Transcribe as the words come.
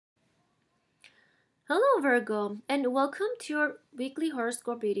Hello, Virgo, and welcome to your weekly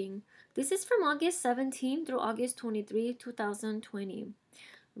horoscope reading. This is from August 17 through August 23, 2020.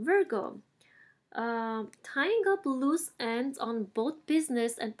 Virgo, tying up loose ends on both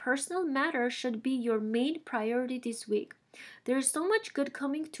business and personal matters should be your main priority this week. There is so much good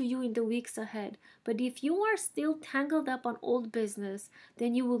coming to you in the weeks ahead, but if you are still tangled up on old business,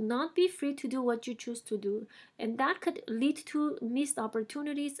 then you will not be free to do what you choose to do, and that could lead to missed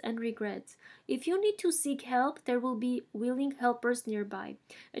opportunities and regrets. If you need to seek help, there will be willing helpers nearby.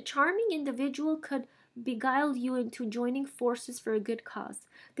 A charming individual could beguile you into joining forces for a good cause.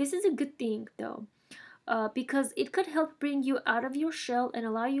 This is a good thing, though, because it could help bring you out of your shell and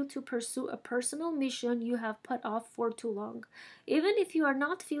allow you to pursue a personal mission you have put off for too long. Even if you are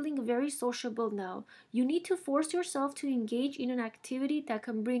not feeling very sociable now, you need to force yourself to engage in an activity that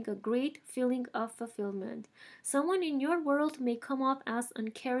can bring a great feeling of fulfillment. Someone in your world may come off as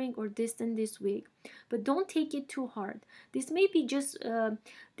uncaring or distant this week, but don't take it too hard. This may be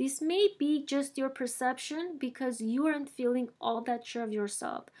just your perception because you aren't feeling all that sure of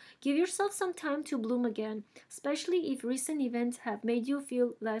yourself. Give yourself some time to bloom again, especially if recent events have made you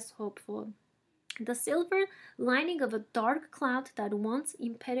feel less hopeful. The silver lining of a dark cloud that once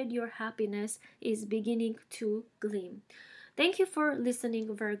impeded your happiness is beginning to gleam. Thank you for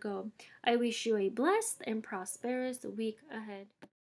listening, Virgo. I wish you a blessed and prosperous week ahead.